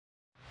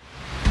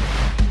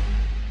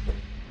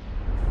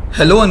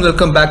Hello and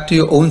welcome back to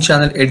your own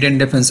channel Indian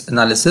Defense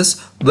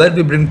Analysis, where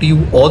we bring to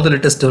you all the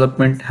latest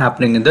development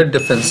happening in the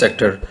defense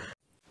sector.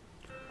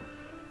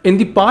 In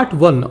the part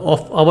 1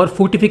 of our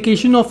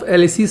Fortification of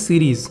LAC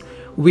series,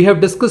 we have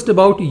discussed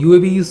about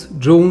UAVs,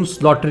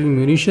 drones, loitering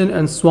munition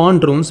and swarm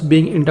drones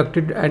being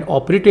inducted and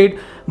operated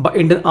by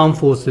Indian Armed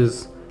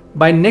Forces.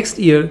 By next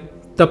year,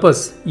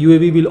 Tapas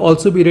UAV will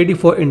also be ready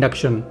for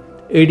induction.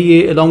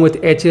 ADA along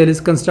with HAL is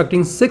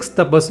constructing 6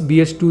 Tapas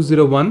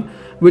BH-201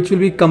 which will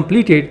be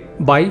completed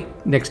by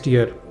next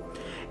year.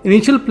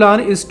 Initial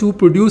plan is to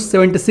produce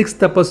 76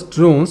 Tapas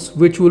drones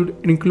which will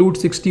include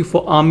 60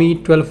 for Army,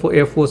 12 for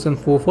Air Force and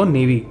 4 for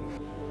Navy.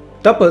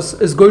 Tapas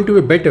is going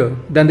to be better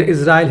than the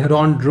Israel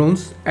Heron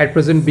drones at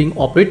present being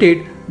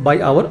operated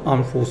by our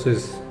armed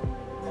forces.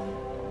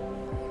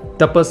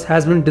 Tapas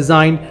has been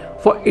designed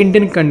for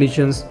Indian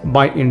conditions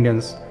by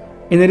Indians.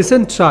 In a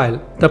recent trial,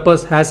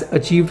 Tapas has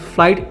achieved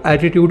flight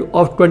altitude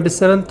of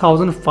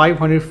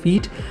 27,500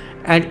 feet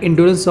and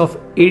endurance of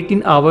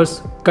 18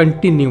 hours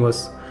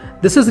continuous.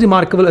 This is a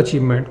remarkable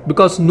achievement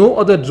because no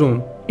other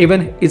drone,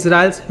 even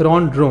Israel's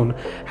Heron drone,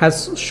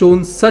 has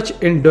shown such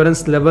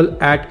endurance level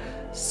at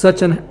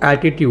such an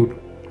altitude,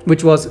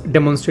 which was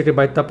demonstrated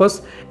by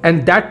Tapas,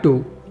 and that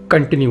too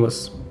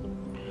continuous.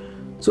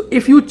 So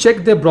if you check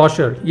their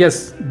brochure,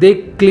 yes, they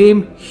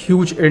claim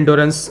huge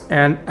endurance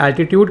and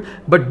altitude,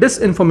 but this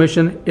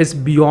information is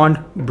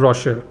beyond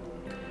brochure.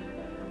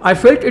 I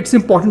felt it's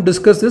important to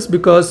discuss this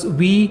because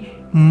we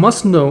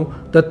must know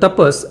that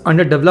Tapas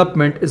under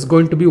development is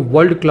going to be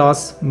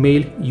world-class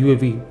male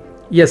UAV.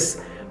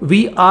 Yes,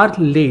 we are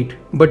late,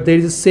 but there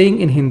is a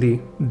saying in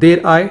Hindi, Der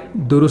aaye,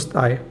 durust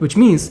aaye, which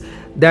means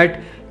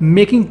that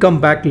making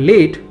comeback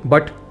late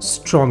but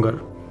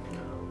stronger.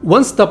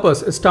 Once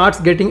Tapas starts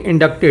getting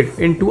inducted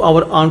into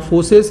our armed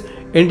forces,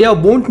 India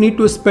won't need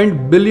to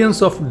spend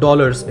billions of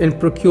dollars in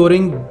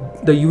procuring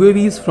the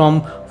UAVs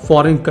from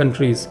foreign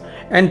countries.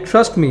 And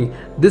trust me,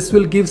 this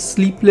will give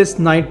sleepless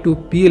night to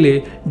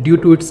PLA due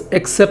to its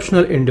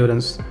exceptional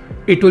endurance.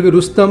 It will be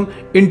Rustam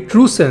in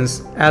true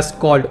sense as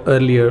called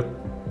earlier.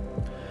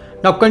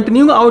 Now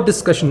continuing our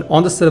discussion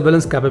on the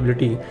surveillance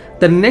capability,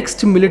 the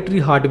next military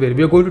hardware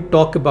we are going to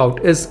talk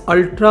about is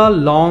Ultra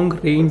Long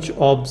Range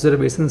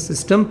Observation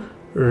System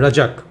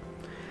Rajak.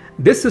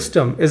 This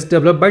system is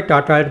developed by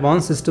Tata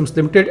Advance Systems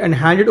Limited and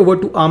handed over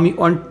to Army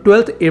on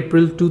 12th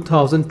April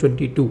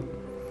 2022.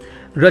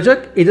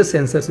 Rajak is a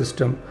sensor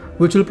system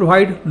which will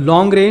provide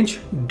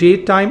long-range,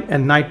 daytime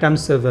and nighttime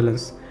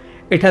surveillance.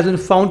 It has been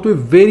found to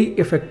be very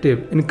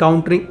effective in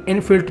countering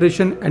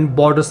infiltration and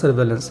border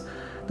surveillance.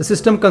 The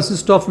system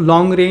consists of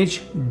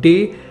long-range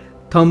day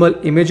thermal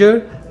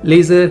imager,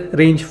 laser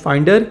range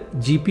finder,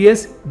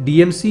 GPS,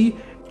 DMC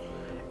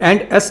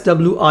and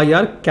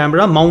SWIR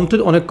camera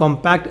mounted on a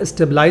compact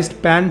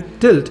stabilized pan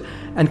tilt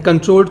and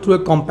controlled through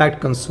a compact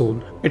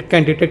console. It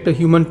can detect a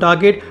human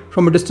target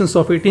from a distance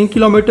of 18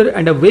 km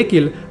and a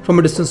vehicle from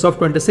a distance of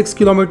 26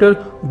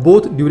 km,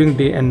 both during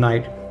day and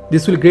night.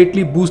 This will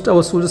greatly boost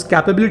our soldiers'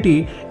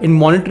 capability in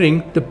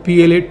monitoring the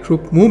PLA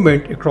troop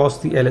movement across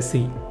the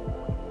LAC.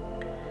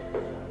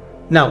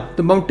 Now,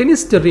 the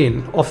mountainous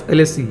terrain of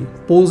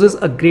LAC poses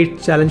a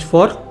great challenge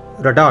for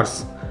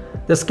radars.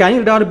 The scanning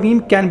radar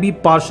beam can be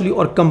partially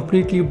or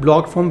completely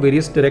blocked from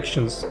various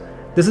directions.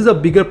 This is a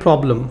bigger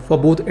problem for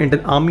both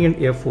Indian Army and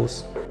Air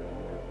Force.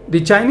 The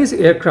Chinese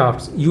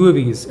aircrafts,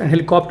 UAVs and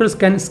helicopters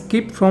can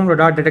escape from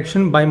radar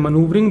detection by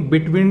maneuvering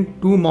between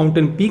two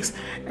mountain peaks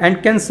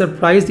and can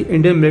surprise the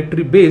Indian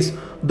military base,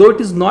 though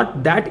it is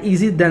not that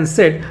easy than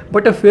said,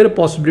 but a fair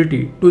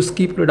possibility to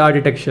escape radar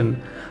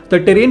detection. The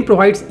terrain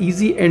provides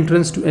easy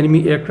entrance to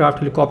enemy aircraft,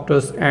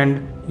 helicopters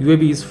and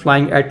UAVs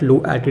flying at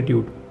low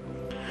altitude.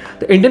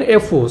 The Indian Air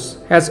Force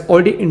has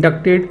already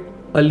inducted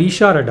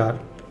Alisha radar.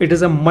 It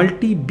is a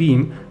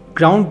multi-beam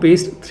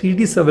ground-based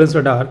 3D surveillance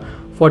radar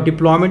for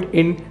deployment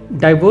in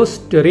diverse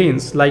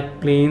terrains like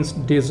plains,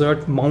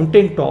 desert,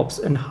 mountain tops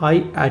and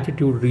high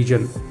altitude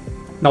region.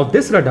 Now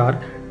this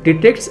radar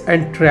detects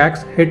and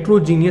tracks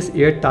heterogeneous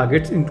air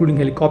targets including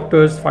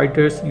helicopters,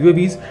 fighters,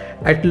 UAVs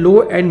at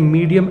low and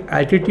medium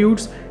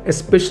altitudes,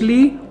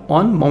 especially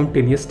on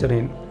mountainous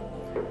terrain.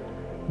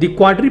 The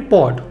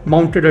quadrupod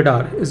mounted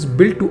radar is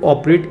built to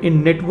operate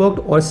in networked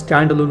or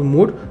standalone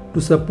mode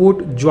to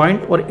support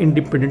joint or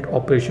independent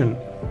operation.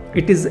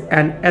 It is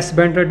an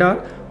S-band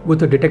radar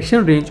with a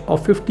detection range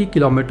of 50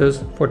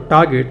 km for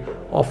target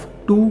of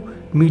 2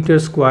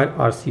 meters square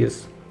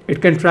RCS. It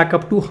can track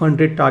up to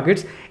 100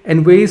 targets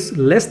and weighs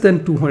less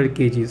than 200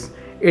 kgs.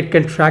 It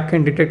can track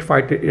and detect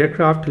fighter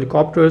aircraft,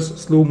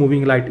 helicopters,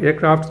 slow-moving light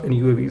aircrafts and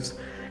UAVs.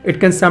 It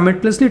can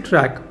simultaneously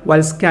track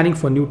while scanning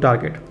for new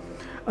target.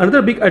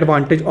 Another big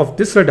advantage of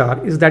this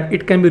radar is that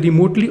it can be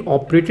remotely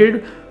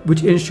operated,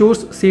 which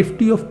ensures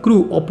safety of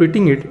crew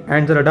operating it,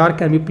 and the radar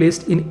can be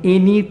placed in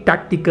any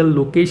tactical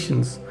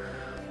locations.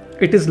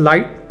 It is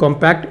light,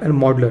 compact and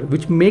modular,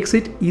 which makes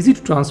it easy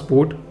to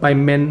transport by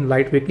men,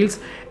 light vehicles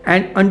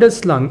and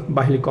underslung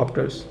by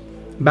helicopters.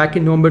 Back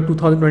in November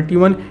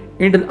 2021,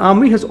 Indian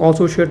Army has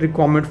also shared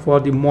requirement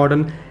for the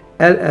modern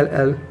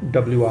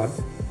LLWR.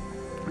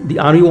 The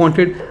Army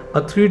wanted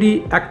a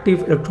 3D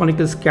active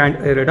electronically scanned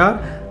air radar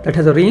that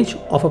has a range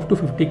of up to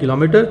 50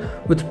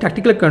 km with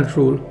tactical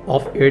control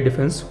of air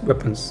defense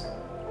weapons.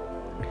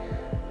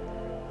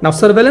 Now,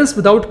 surveillance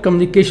without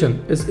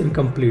communication is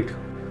incomplete.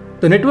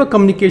 The network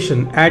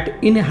communication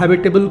at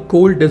inhabitable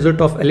cold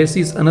desert of LAC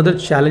is another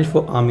challenge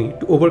for Army.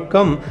 To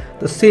overcome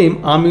the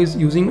same, Army is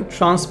using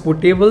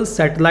transportable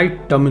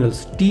satellite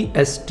terminals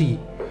 (TST).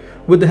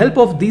 With the help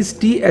of these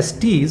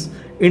TSTs,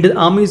 Indian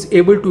Army is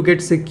able to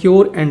get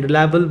secure and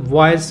reliable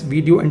voice,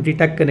 video and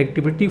data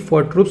connectivity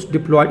for troops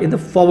deployed in the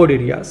forward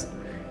areas.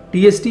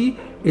 TST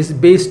is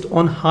based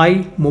on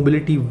high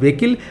mobility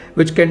vehicle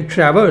which can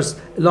traverse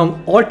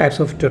along all types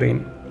of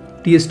terrain.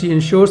 TST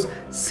ensures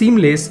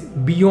seamless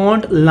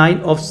beyond line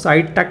of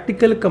sight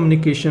tactical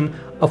communication,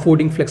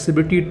 affording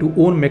flexibility to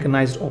own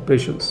mechanized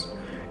operations.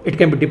 It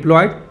can be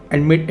deployed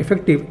and made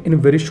effective in a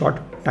very short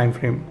time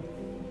frame.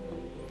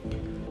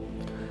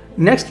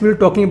 Next we're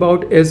talking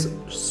about is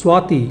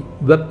Swati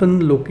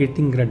weapon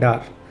locating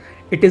radar.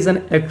 It is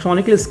an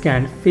electronically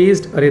scanned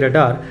phased array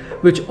radar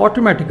which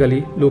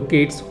automatically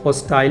locates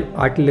hostile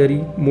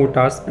artillery,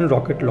 mortars and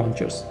rocket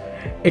launchers.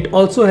 It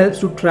also helps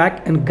to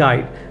track and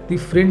guide the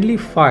friendly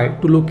fire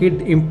to locate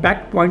the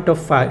impact point of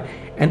fire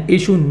and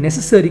issue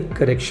necessary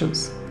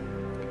corrections.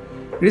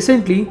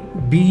 Recently,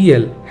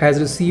 BEL has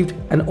received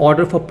an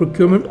order for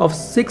procurement of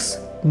 6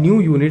 new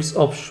units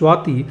of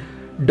Swati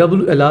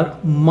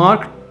WLR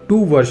Mark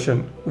II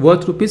version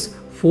worth Rs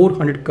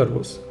 400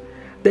 crores.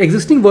 The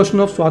existing version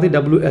of Swati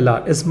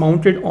WLR is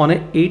mounted on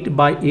an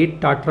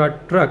 8x8 Tata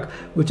truck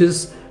which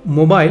is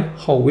mobile.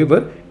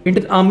 However,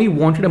 Indian Army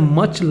wanted a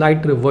much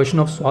lighter version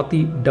of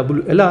Swati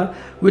WLR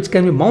which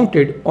can be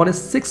mounted on a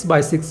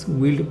 6x6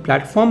 wheeled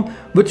platform,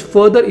 which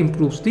further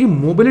improves the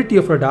mobility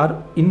of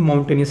radar in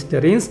mountainous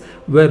terrains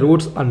where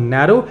roads are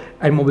narrow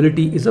and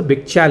mobility is a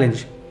big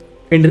challenge.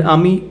 Indian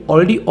Army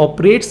already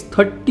operates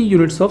 30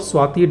 units of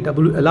Swati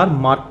WLR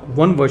Mark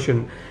I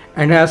version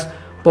and has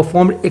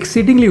performed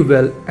exceedingly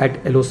well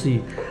at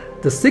LOC.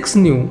 The 6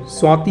 new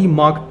Swati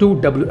Mark II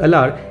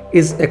WLR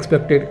is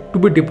expected to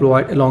be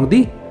deployed along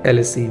the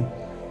LAC.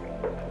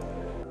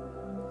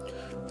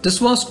 This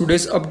was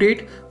today's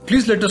update.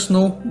 Please let us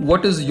know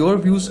what is your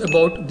views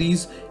about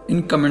these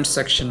in comment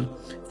section.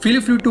 Feel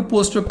free to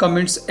post your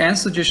comments and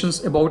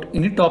suggestions about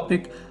any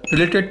topic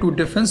related to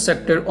defense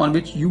sector on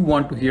which you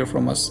want to hear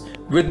from us.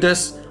 With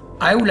this,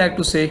 I would like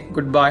to say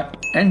goodbye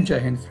and Jai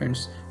Hind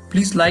friends.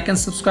 Please like and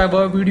subscribe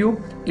our video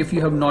if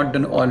you have not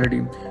done already.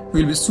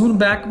 We'll be soon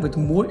back with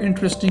more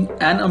interesting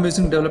and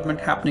amazing development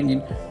happening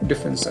in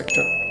defense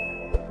sector.